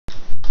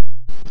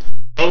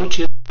Hello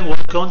children,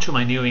 welcome to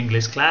my new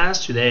English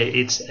class. Today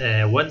it's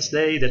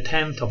Wednesday the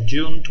 10th of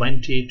June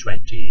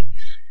 2020.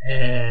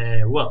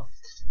 We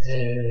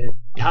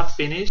have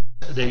finished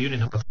the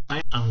unit number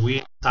 5 and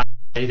we start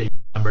the unit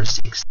number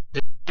 6.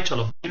 The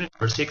title of unit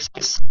number 6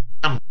 is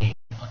something,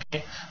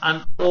 okay?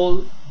 And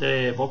all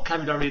the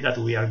vocabulary that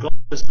we are going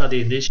to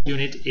study in this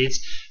unit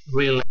is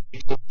related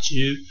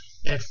to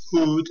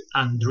food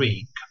and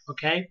drink,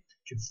 okay?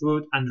 To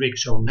food and drink.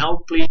 So now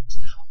please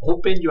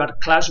open your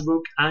class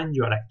book and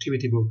your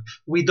activity book.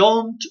 We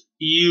don't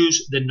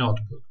use the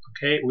notebook,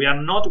 okay? We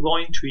are not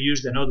going to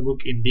use the notebook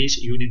in this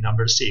unit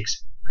number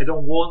 6. I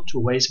don't want to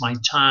waste my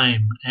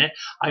time.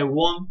 I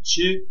want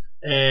to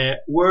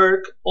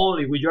work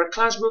only with your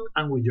class book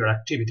and with your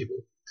activity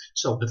book.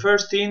 So the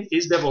first thing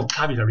is the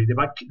vocabulary.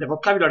 The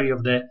vocabulary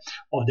of the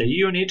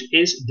unit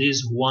is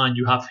this one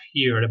you have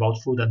here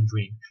about food and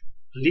drink.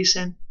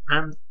 Listen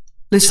and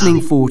Listening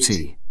chant.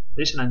 40.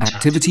 Listen and chant,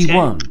 Activity okay?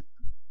 1.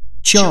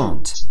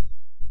 Chant.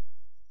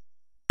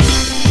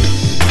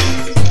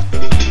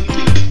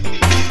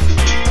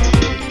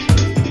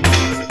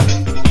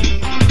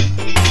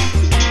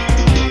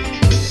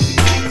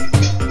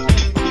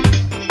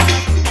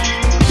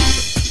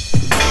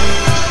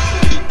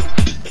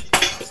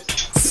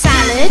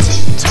 Salad,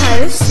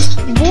 toast,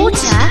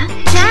 water,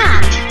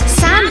 jam,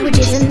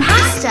 sandwiches and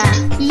pasta.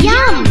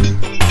 Yum!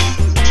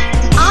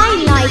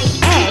 I like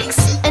eggs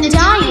and I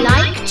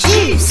like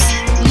juice.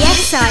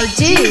 Yes, I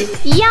do.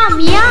 Yum,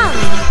 yum!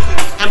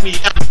 Yummy, yum.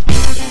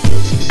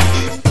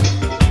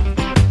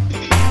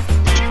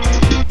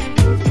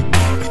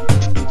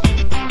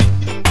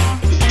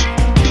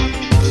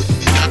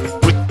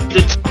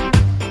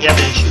 Pay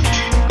attention.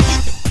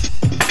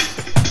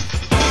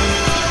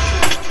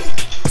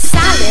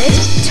 Salad,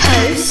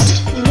 toast,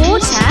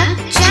 water,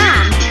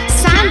 jam,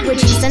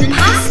 sandwiches and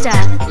pasta.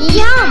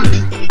 Yum!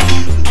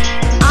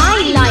 I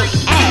like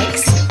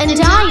eggs and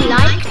I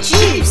like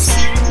juice.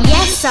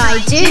 Yes, I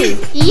do.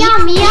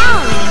 Yum,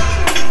 yum!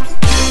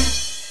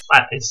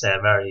 But it's a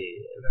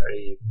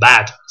very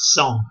bad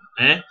song,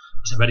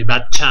 It's a very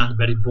bad chant,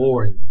 very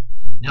boring.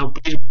 Now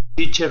please,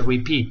 teacher,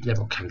 repeat the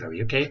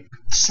vocabulary, okay?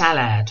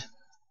 Salad,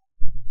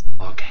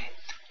 okay.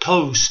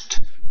 Toast,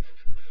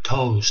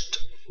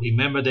 toast.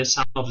 Remember the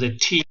sound of the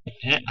T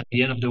at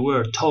the end of the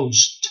word.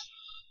 Toast,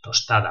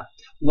 tostada.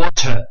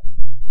 Water,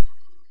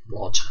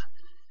 water.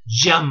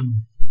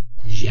 Jam,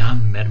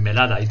 jam,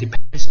 mermelada. It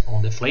depends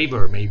on the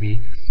flavor,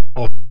 maybe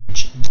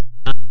orange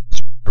jam,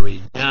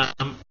 strawberry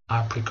jam,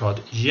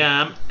 apricot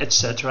jam,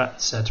 etc.,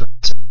 etc.,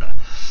 etc.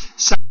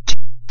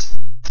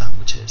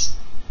 Sandwiches,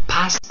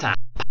 pasta.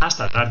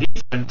 There are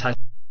different types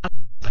of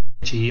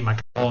spaghetti,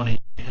 macaroni,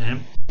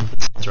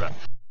 etc.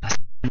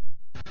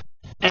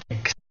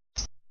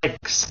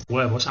 Eggs,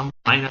 huevos, and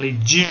finally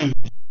juice.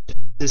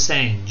 The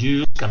same.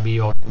 Juice can be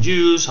orange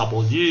juice,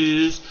 apple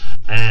juice,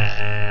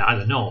 I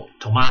don't know,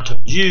 tomato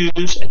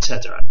juice,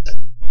 etc.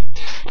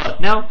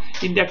 But now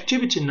in the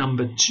activity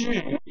number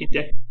 2, we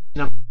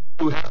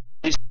have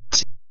this.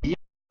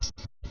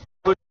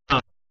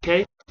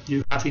 Okay,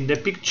 you have in the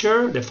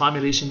picture the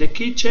family is in the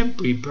kitchen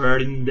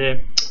preparing the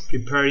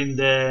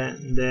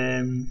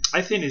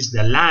I think it's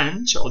the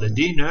lunch or the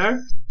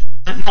dinner.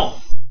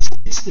 No,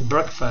 it's the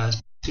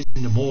breakfast. It's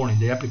in the morning.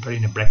 They are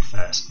preparing a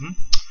breakfast.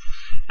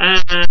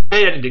 And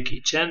they are in the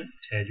kitchen.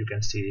 You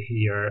can see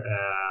here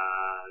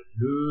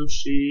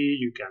Lucy.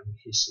 You can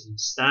see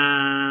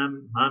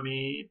Sam,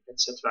 Mommy,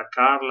 etc.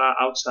 Carla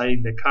outside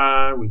in the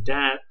car with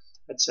Dad,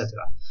 etc.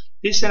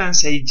 Listen and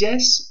say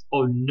yes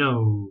or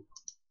no.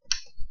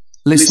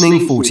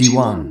 Listening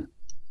 41.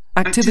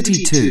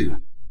 Activity 2.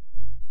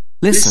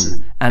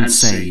 Listen and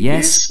say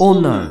yes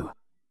or no.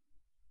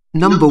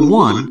 Number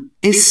 1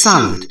 is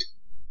salad.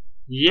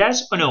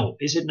 Yes or no?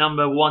 Is it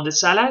number 1 the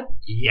salad?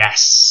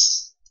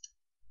 Yes.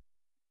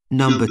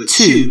 Number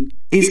 2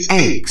 is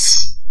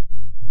eggs.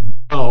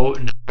 No,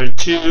 number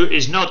 2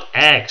 is not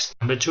eggs.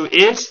 Number 2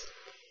 is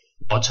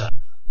water.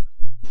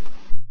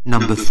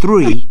 Number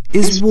 3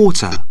 is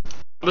water.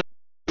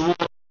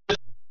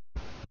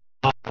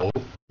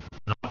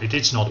 No, it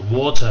is not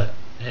water.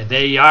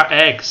 They are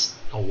eggs,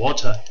 not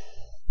water.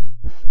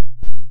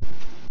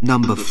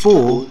 Number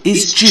 4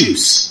 is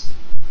juice.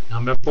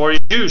 Number 4 is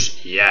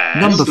juice. Yes.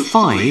 Number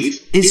 5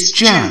 is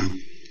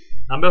jam.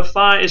 Number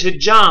 5 is a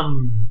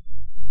jam.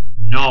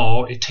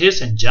 No, it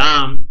isn't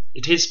jam.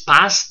 It is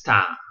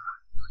pasta.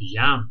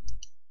 Jam.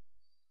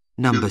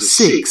 Number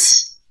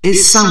 6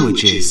 is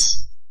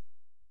sandwiches.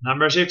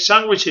 Number 6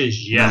 sandwiches.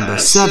 Yes. Number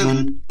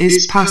 7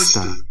 is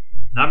pasta.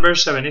 Number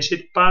 7, is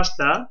it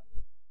pasta?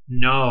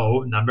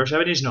 No, number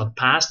 7 is not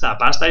pasta.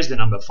 Pasta is the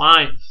number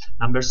 5.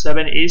 Number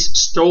 7 is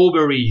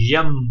strawberry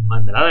jam.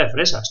 Mermelada de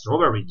fresa.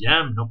 Strawberry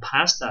jam, no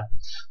pasta.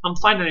 And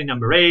finally,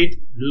 number 8,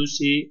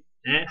 Lucy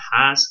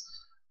has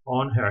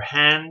on her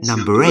hands.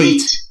 Number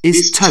 8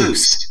 is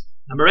toast.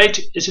 Number 8,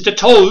 is it a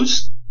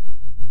toast?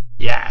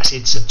 Yes,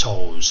 it's a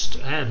toast.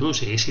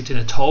 Lucy is eating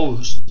a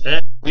toast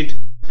with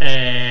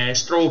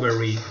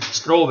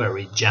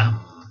strawberry jam.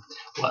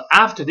 Well,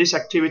 after this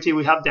activity,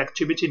 we have the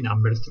activity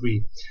number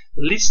 3.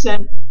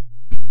 Listen.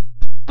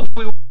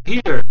 We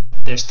Here,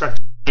 the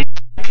structure I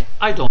like,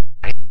 I don't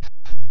like.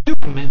 You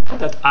remember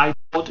that I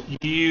taught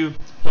you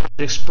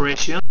the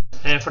expression,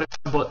 for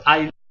example,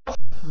 I love,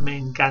 me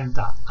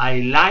encanta,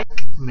 I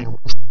like, me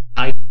gusta,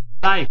 I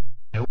like,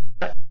 me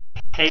gusta,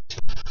 hate.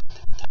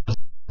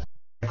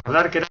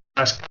 Recordar que era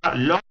la escala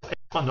love es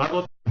cuando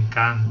algo te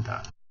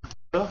encanta.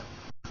 Me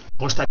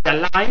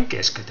gustaría like, que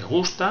es que te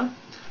gusta. Me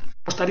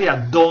gustaría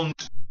don't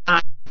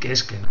like, que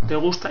es que no te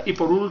gusta. Y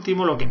por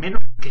último, lo que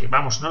menos, que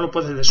vamos, no lo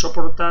puedes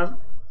soportar,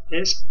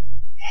 es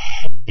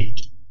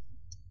hate.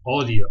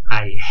 Odio.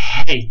 I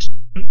hate.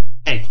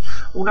 Hate.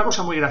 Una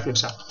cosa muy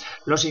graciosa.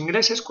 Los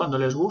ingleses, cuando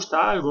les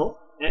gusta algo,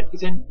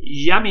 dicen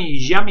yummy,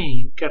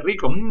 yummy, qué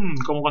rico.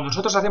 Como cuando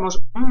nosotros hacemos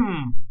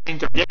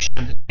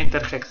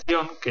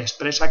interjección que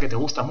expresa que te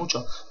gusta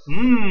mucho.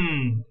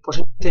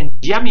 Pues dicen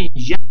yummy,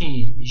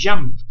 yummy,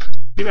 yum.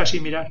 Escribe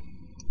así, mirad.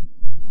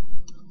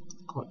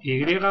 Con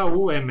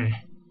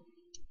Y-U-M.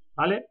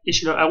 ¿Vale? Y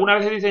si alguna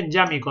vez dicen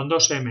yummy con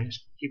dos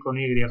M's y con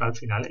Y al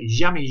final.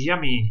 Yummy,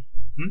 yummy.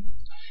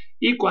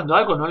 Y cuando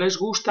algo no les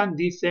gustan,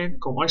 dicen,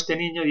 como este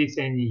niño,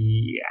 dicen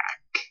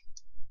yak.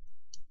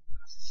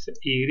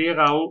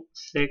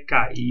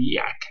 Y-U-C-K,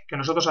 yak. Que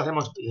nosotros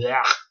hacemos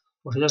yak.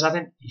 Pues ellos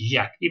hacen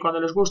yak. Y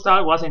cuando les gusta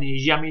algo, hacen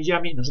yummy,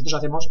 yummy. Nosotros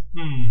hacemos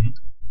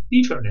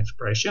different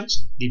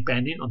expressions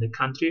depending on the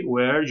country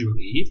where you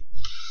live.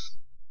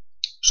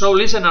 So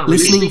listen and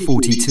repeat. Listening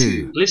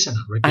 42. Listen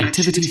and repeat.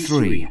 Activity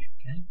 3.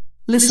 Okay.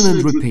 Listen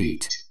and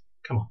repeat.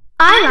 Come on.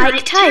 I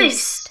like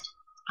toast.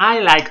 I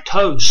like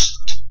toast.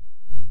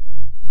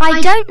 I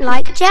don't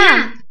like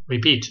jam.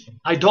 Repeat.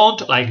 I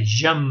don't like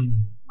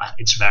jam.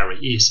 It's very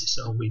easy.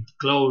 So we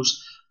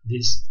close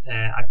this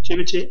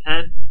activity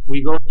and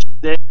we go to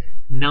the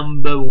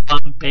number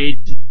 1,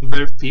 page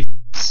number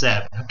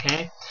 57.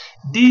 Okay.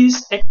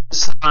 This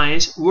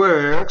exercise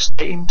works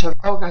the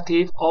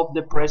interrogative of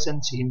the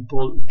present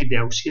simple with the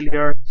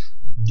auxiliary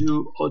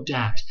do or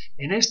dash.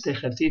 En este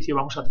ejercicio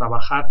vamos a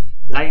trabajar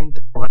la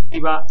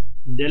interrogativa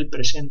del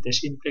presente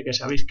simple, que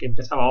sabéis que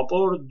empezaba o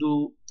por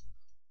do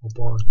o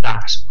por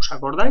dash. ¿Os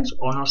acordáis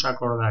o no os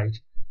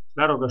acordáis?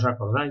 Claro que os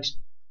acordáis.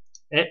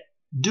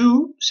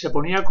 Do se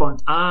ponía con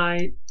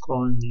I,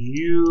 con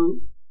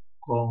you,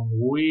 con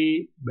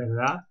we,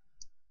 ¿verdad?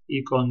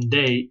 Y con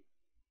they.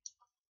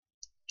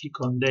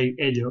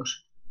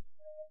 Ellos.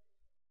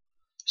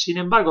 Sin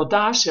embargo,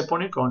 dash se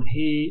pone con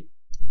he,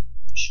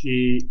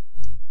 she,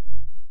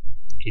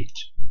 it.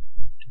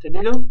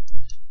 ¿Entendido?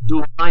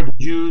 Do I, do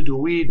you, do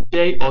we, do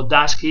they, o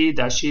does he,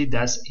 does she,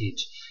 does it.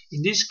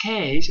 In this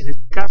case, en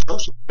este caso,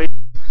 se puede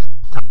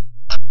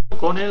trabajar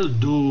con el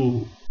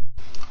do.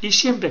 Y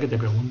siempre que te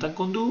preguntan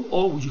con do,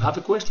 o you have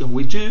a question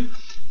with do,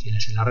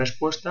 tienes en la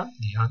respuesta,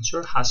 the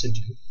answer has a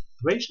do.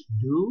 ¿Veis?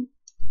 Do,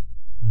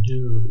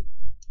 do.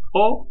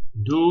 O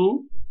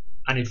do,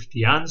 and if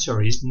the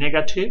answer is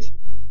negative,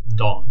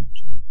 don't.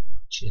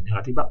 Si es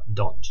negativa,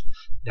 don't.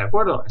 ¿De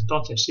acuerdo?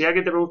 Entonces, si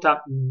alguien te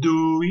pregunta,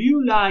 do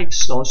you like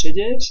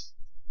sausages?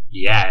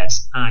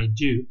 Yes, I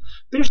do.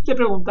 Pero si te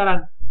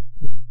preguntaran,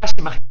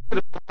 imagínate que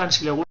le preguntan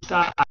si le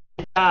gusta a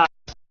ella,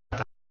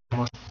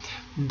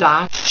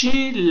 does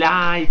she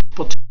like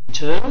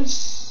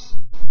potatoes?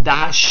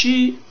 Does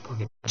she,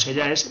 porque pues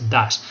ella es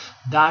does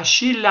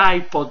she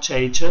like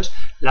potatoes?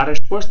 La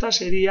respuesta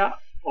sería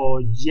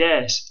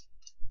yes,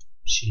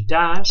 she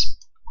does.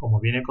 Como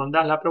viene con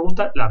does la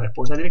pregunta, la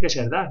respuesta tiene que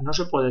ser does. No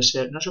se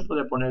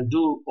puede poner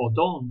do o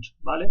don't,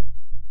 ¿vale?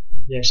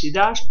 Yes, she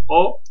does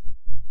o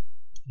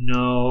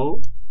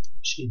no,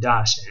 she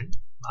doesn't,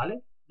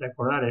 ¿vale?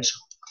 Recordar eso.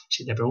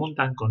 Si te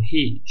preguntan con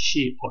he,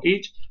 she o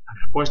it, la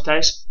respuesta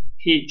es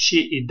he,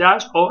 she, it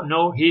does o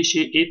no, he,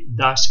 she, it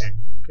doesn't.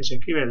 Que se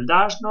escribe el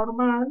does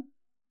normal,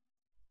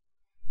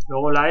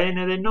 luego la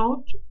n de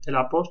not, el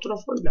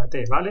apóstrofo y la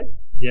t, ¿vale?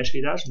 Yes,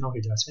 he does, no,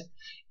 he doesn't.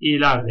 Y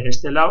las de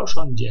este lado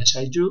son yes,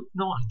 I do,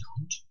 no, I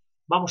don't.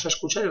 Vamos a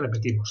escuchar y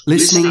repetimos.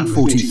 Listening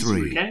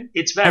 43. Okay?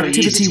 It's very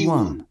Activity easy.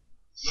 1.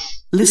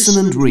 Listen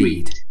and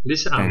read.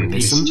 Listen and Then repeat.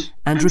 listen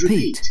and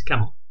repeat.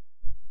 Come on.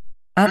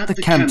 At the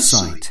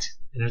campsite.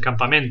 En el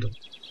campamento.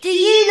 Do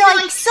you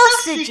like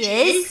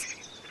sausages?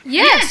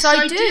 Yes,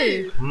 I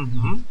do.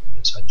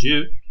 Yes, I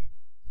do.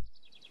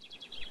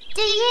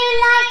 Do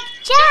you like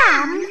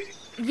jam?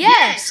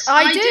 Yes,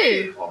 I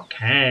do.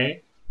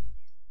 Okay.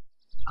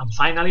 And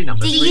finally,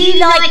 number Do 3. you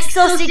like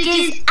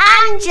sausages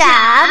and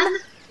jam?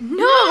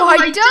 No,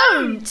 I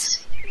don't.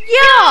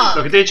 Yuck!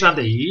 Lo que te he dicho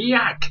antes.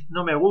 Yuck.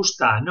 No me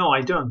gusta. No,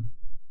 I don't.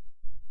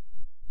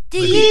 Do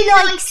you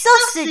like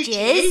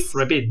sausages?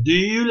 Repeat. Do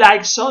you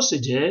like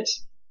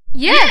sausages?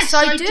 Yes,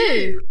 I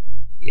do.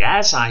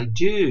 Yes, I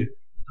do.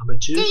 Number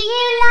 2. Do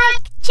you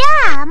like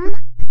jam?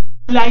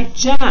 Like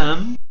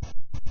jam?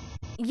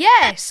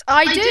 Yes,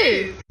 I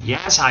do.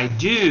 Yes, I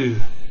do.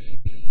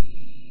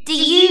 Do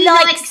you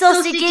like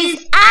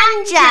sausages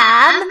and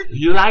jam? Do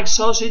you like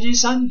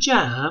sausages and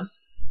jam?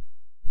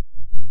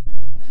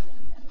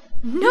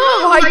 No,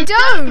 I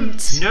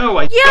don't. No,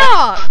 I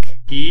Yuck!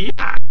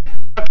 Yeah.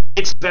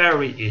 It's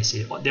very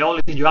easy. The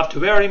only thing you have to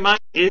bear in mind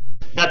is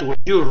that when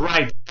you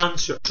write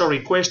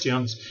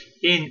questions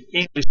in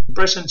English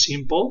present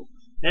simple,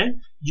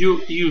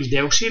 you use the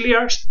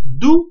auxiliaries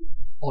do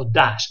o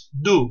does.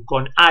 Do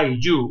con I,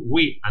 you,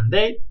 we and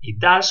they, y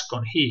does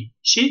con he,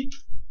 she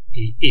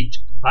y it,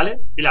 ¿vale?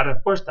 Y las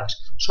respuestas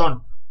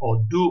son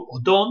o do o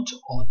don't,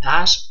 o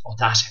does o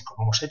doesn't,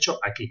 como hemos hecho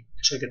aquí.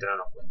 Eso hay que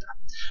tenerlo en cuenta.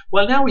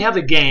 Well, now we have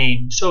a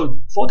game. So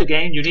for the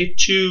game, you need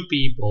two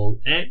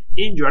people.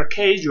 In your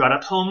case, you are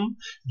at home.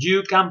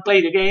 You can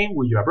play the game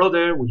with your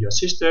brother, with your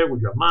sister,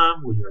 with your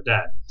mom, with your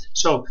dad.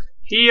 So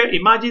here,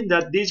 imagine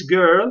that this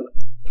girl,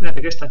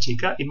 fíjate que esta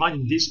chica,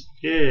 imagine this,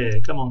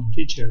 come on,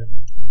 teacher.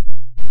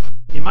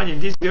 Imagine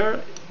this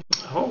girl,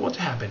 oh, what's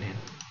happening?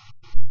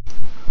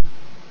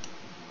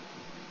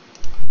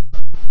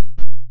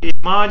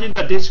 Imagine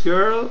that this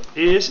girl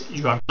is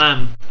your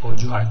mom or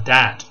your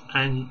dad,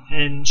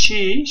 and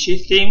she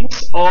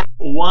thinks of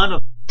one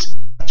of these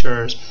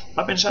characters.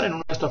 Va a pensar en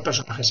uno de estos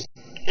personajes.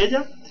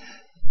 Ella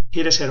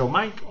quiere ser o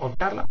Mike, o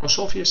Carla, o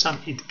Sophie, Sam.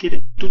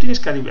 Tú tienes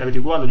que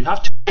averiguarlo. You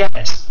have to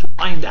guess, to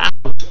find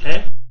out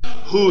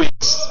who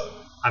is.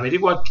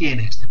 Averigua quién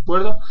es, ¿de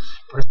acuerdo?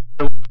 Por eso,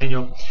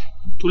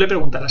 tú le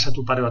preguntarás a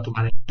tu padre o a tu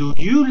madre, do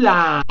you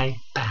like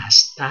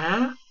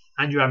pasta?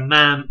 And your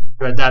mom,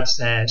 your dad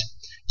says,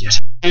 yes,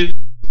 I do.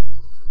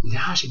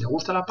 Ya, si te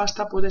gusta la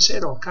pasta puede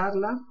ser o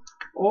Carla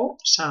o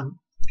Sam,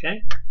 ¿ok?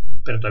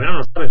 Pero todavía no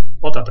lo sabes.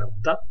 Otra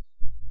pregunta.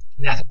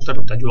 Le haces otra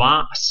pregunta. You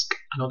ask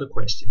another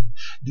question.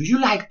 Do you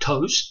like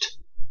toast?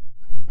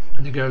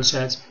 And the girl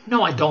says,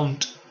 no, I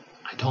don't.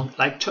 I don't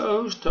like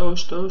toast.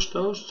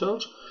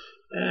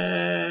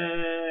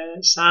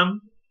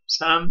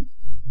 Sam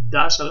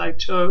doesn't like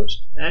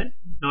toast.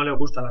 No le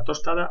gusta la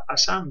tostada a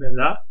Sam,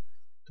 ¿verdad?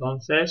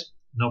 Entonces,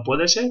 no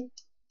puede ser.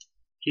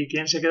 ¿Y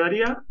quién se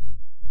quedaría?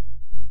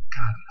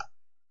 Carla,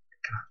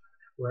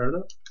 ¿de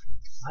acuerdo?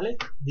 ¿Vale?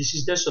 This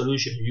is the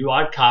solution. You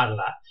are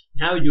Carla.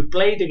 Now you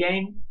play the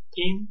game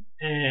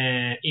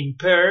in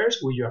pairs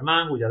with your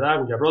mom, with your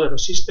dad, with your brother or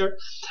sister,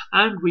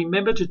 and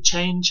remember to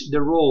change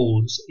the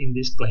roles in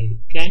this play.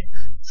 Okay?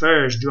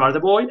 First you are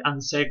the boy,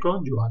 and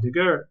second you are the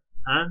girl,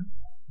 and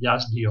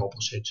just the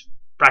opposite.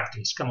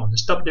 Practice. Come on,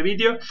 stop the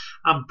video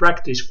and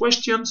practice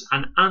questions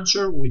and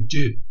answer with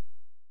do.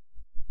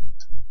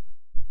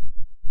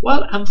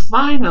 Well, and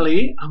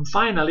finally,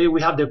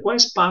 we have the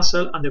quest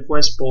puzzle and the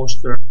quest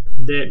poster.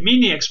 The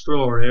mini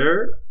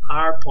explorer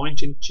are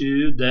pointing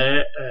to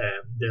the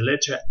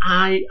letter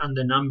I and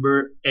the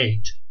number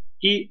 8.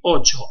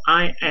 I8,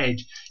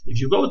 I8. If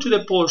you go to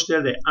the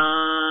poster, the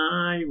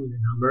I with the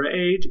number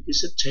 8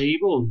 is a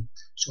table.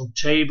 So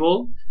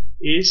table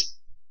is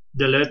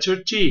the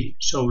letter T.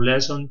 So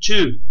lesson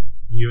 2,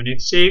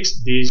 unit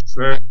 6, this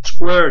first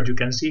word you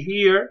can see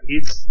here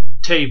is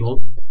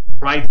table.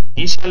 Write the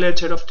initial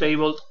letter of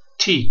table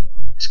T.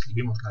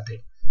 Escribimos la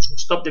T. So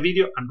stop the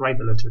video and write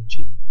the letter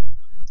T.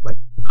 Right.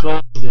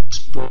 Close the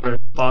Explorer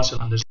puzzle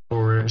on the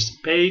Explorer's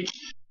page.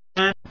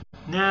 And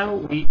now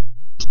we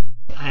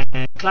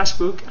class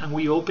book and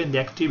we open the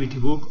activity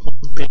book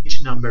on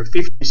page number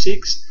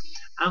 56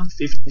 and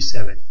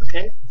 57.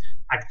 Okay?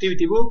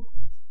 Activity book,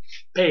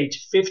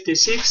 page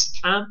 56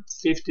 and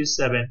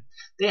 57.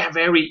 They are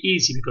very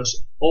easy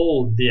because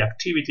all the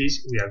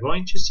activities we are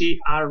going to see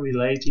are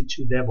related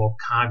to the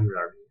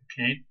vocabulary,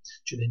 okay,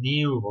 to the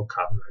new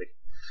vocabulary.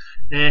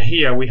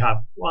 Here we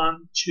have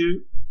 1,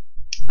 2,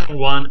 and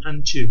 1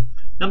 and 2.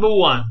 Number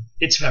 1,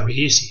 it's very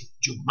easy.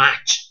 You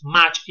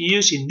match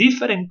using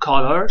different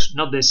colors,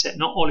 not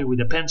only with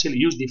the pencil,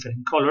 use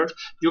different colors.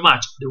 You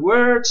match the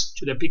words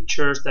to the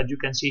pictures that you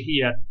can see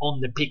here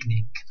on the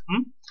picnic.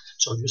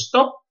 So you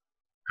stop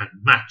and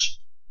match.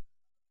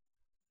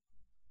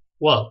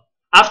 Well,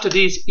 after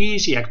this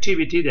easy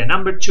activity, the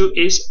number 2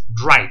 is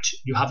write.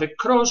 You have a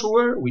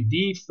crossword with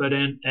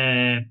different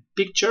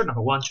pictures,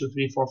 number 1, 2,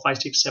 3, 4, 5,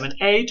 6, 7,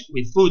 8,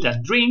 with food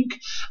and drink,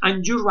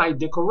 and you write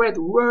the correct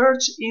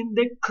words in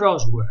the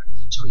crossword.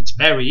 So it's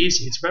very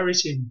easy, it's very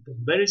simple,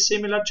 very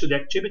similar to the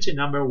activity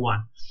number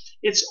 1.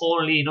 It's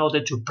only in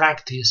order to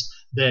practice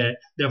the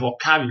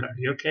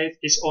vocabulary, okay?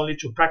 It's only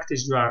to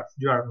practice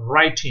your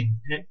writing,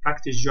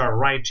 practice your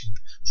writing.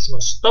 So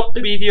stop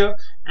the video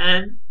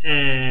and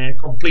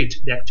complete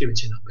the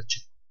activity number 2.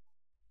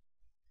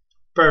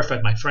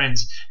 Perfect, my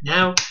friends.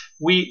 Now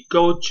we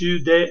go to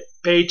the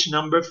page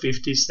number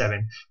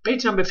 57.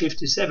 Page number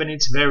 57,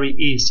 it's very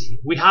easy.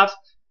 We have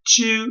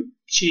 2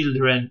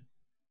 children.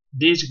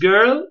 This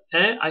girl,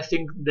 I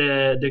think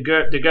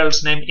the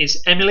girl's name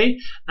is Emily,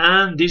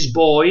 and this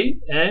boy,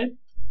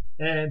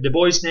 the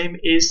boy's name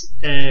is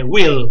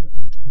William,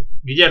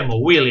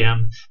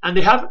 and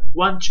they have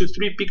 1, 2,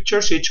 3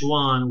 pictures each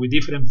one with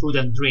different food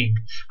and drink,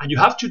 and you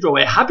have to draw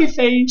a happy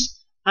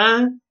face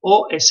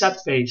or a sad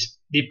face,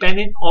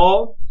 depending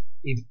on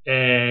if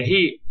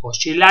he or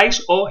she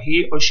likes or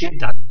he or she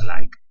doesn't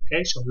like.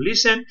 Okay, so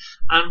listen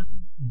and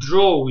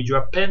draw with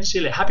your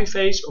pencil a happy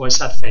face or a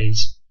sad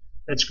face.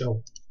 Let's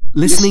go.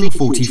 Listening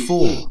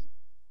 44.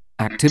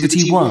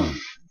 Activity 1.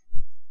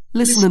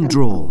 Listen and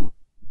draw.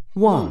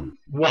 1.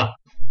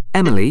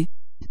 Emily,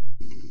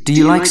 do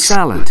you like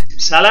salad?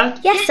 Salad?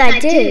 Yes, I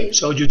do.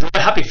 So you draw a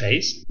happy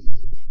face.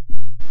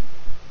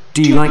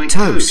 Do you like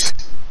toast?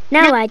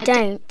 No, I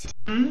don't.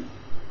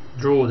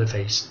 Draw the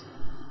face.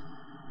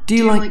 Do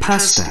you like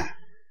pasta?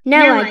 No,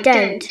 I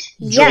don't.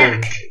 Draw the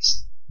Yuck.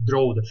 face.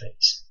 Draw the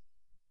face.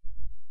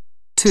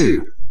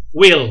 2.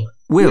 Will.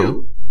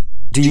 Will,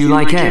 do you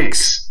like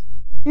eggs?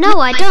 No,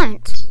 I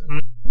don't.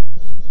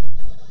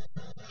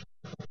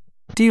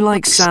 Do you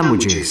like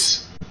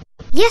sandwiches?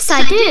 Yes,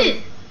 I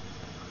do.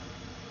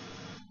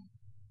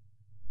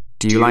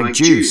 Do you like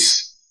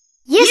juice?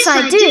 Yes,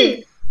 I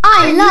do.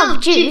 I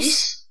love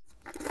juice.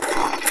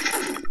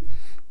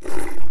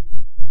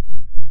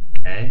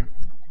 Okay,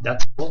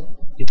 that's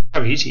all. It's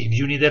very easy. If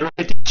you need a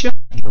repetition,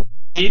 you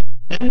repeat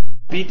and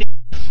repeat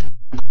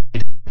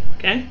it.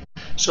 Okay?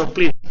 So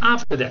please,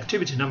 after the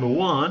activity number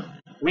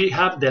 1, we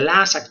have the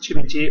last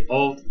activity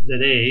of the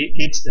day.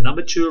 It's the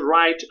number 2,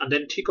 write and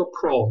then tick or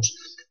cross.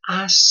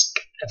 Ask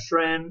a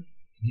friend,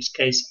 in this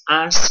case,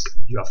 ask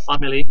your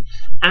family,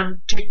 and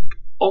tick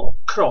or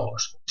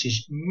cross. This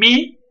is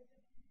me,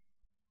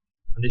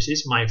 and this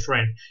is my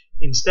friend.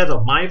 Instead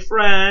of my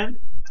friend,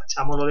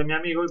 tachamos lo de mi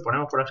amigo y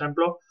ponemos, por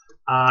ejemplo,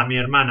 a mi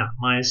hermana,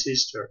 my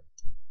sister.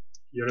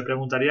 Yo le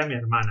preguntaría a mi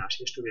hermana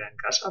si estuviera en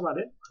casa,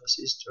 ¿vale? My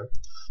sister.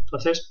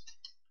 Entonces,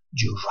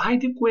 you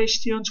write the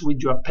questions with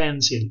your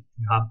pencil.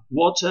 You have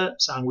water,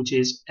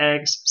 sandwiches,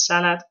 eggs,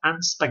 salad,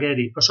 and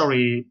spaghetti. Oh,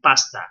 sorry,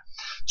 pasta.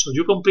 So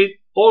you complete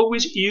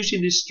always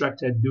using this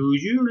structure. Do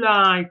you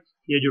like?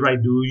 Here you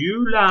write, do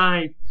you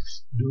like?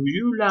 Do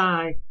you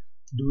like?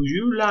 Do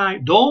you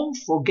like? Don't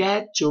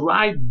forget to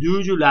write,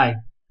 do you like?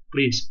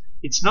 Please.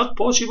 It's not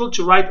possible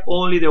to write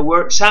only the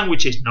word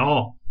sandwiches.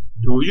 No.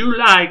 Do you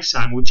like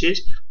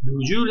sandwiches? Do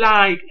you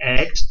like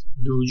eggs?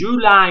 Do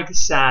you like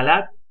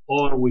salad?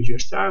 Or will you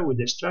start with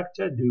the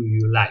structure, do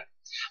you like?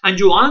 And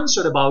you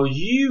answer about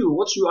you.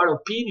 What's your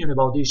opinion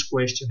about this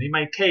question? In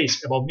my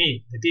case, about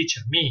me, the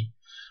teacher, me.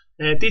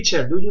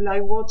 Teacher, do you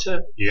like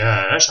water?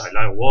 Yes, I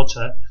like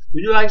water.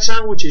 Do you like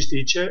sandwiches,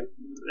 teacher?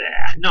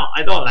 No,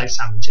 I don't like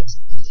sandwiches.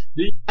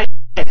 Do you like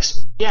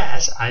eggs?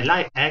 Yes, I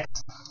like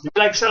eggs. Do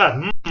you like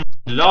salad?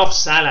 Love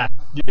salad.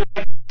 Do you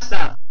like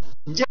pasta?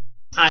 Yes,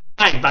 I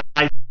like, but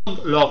I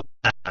don't love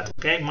salad.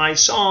 Okay, my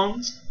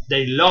sons,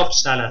 they love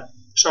salad.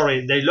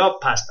 Sorry, they love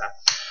pasta.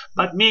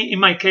 But me, in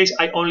my case,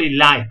 I only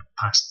like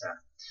pasta.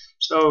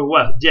 So,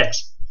 well,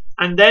 yes.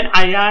 And then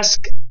I ask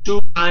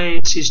to my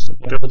sister,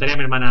 le preguntaría a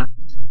mi hermana,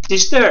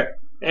 sister,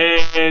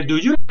 do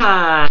you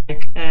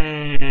like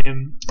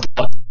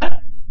water?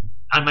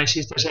 And my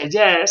sister said,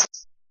 yes,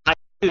 I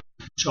do.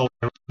 So,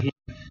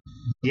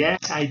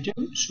 yes, I do.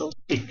 So,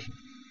 tick.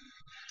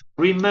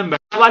 Remember,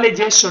 no vale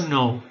yes or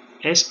no.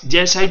 Es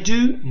yes, I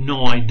do,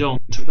 no, I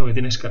don't. Lo que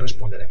tienes que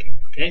responder aquí.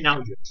 Okay, now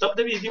you stop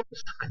the video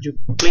and you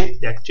complete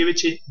the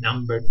activity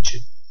number 2.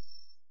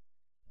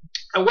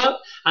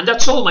 Well, and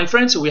that's all, my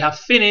friends. We have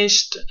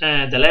finished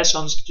the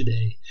lessons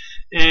today.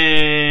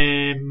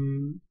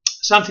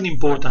 Something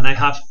important I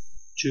have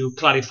to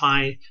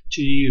clarify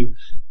to you.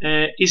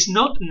 It's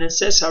not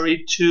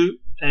necessary to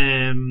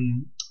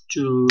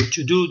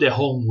do the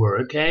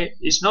homework, okay?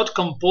 It's not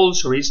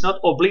compulsory, it's not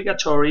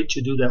obligatory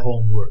to do the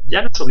homework.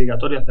 Ya no es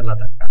obligatorio hacer la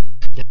tarea.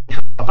 Ya dije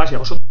a papás y a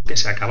vosotros que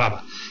se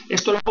acababa.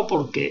 Esto lo hago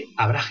porque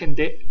habrá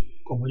gente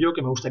como yo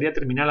que me gustaría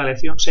terminar la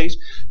lección 6,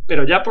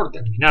 pero ya por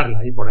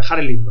terminarla y por dejar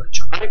el libro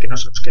hecho, ¿vale? Que no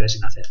se nos quede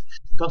sin hacer.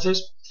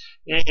 Entonces,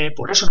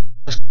 por eso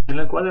no en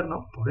el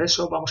cuaderno, por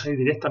eso vamos a ir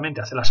directamente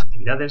a hacer las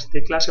actividades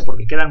de clase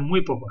porque quedan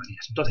muy pocos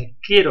días. Entonces,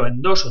 quiero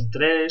en 2 o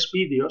 3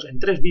 vídeos, en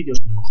 3 vídeos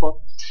a lo mejor,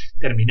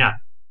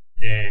 terminar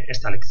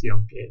esta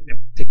lección que me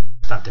parece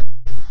importante.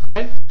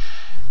 ¿Okay?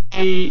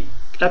 Y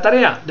la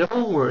tarea, the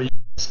homework,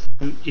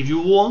 if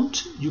you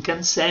want, you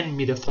can send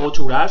me the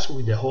photographs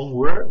with the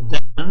homework,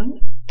 then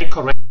I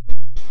correct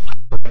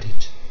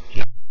it.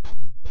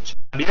 Si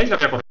me enviáis, la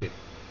voy a corregir.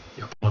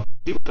 Yo pongo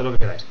todo lo que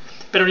queráis.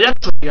 Pero ya no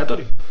es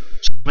obligatorio.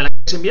 Si me la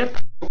quieres enviar,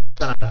 tampoco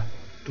pasa nada.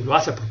 Tú lo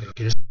haces porque lo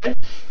quieres hacer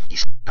y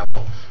se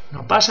acabó.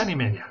 No pasa ni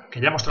media. Que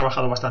ya hemos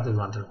trabajado bastante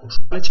durante el curso.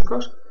 ¿Vale,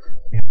 chicos?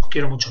 Os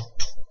quiero mucho.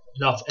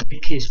 Love and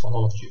big kiss for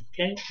all of you.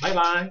 Okay? Bye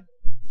bye.